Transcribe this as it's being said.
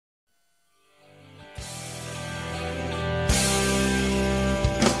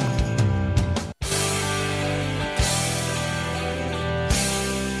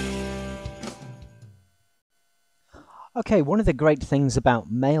Okay, one of the great things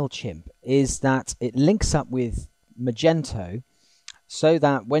about Mailchimp is that it links up with Magento so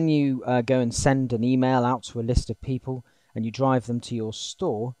that when you go and send an email out to a list of people and you drive them to your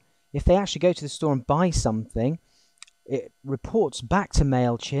store, if they actually go to the store and buy something, it reports back to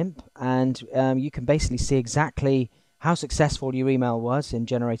Mailchimp, and you can basically see exactly how successful your email was in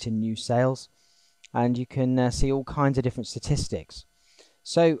generating new sales, and you can see all kinds of different statistics.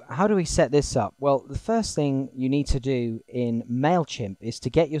 So how do we set this up? Well, the first thing you need to do in Mailchimp is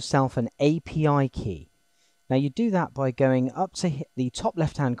to get yourself an API key. Now you do that by going up to the top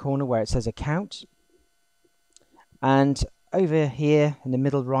left-hand corner where it says Account, and over here in the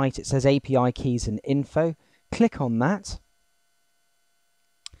middle right it says API Keys and Info. Click on that,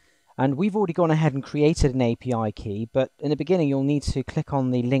 and we've already gone ahead and created an API key, but in the beginning you'll need to click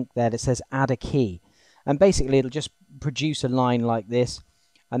on the link there that says Add a Key, and basically it'll just produce a line like this,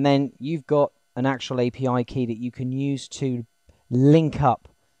 and then you've got an actual API key that you can use to link up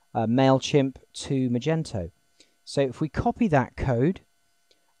Mailchimp to Magento. So if we copy that code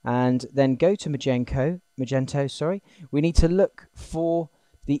and then go to Magento, we need to look for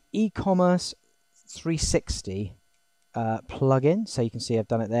the e-commerce 360 plugin. So you can see I've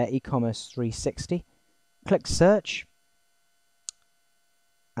done it there, e-commerce 360. Click search,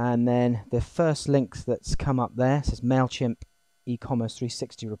 and then the first link that's come up there says Mailchimp e-commerce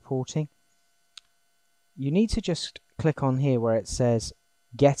 360 reporting. You need to just click on here where it says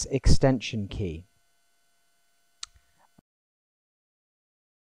get extension key.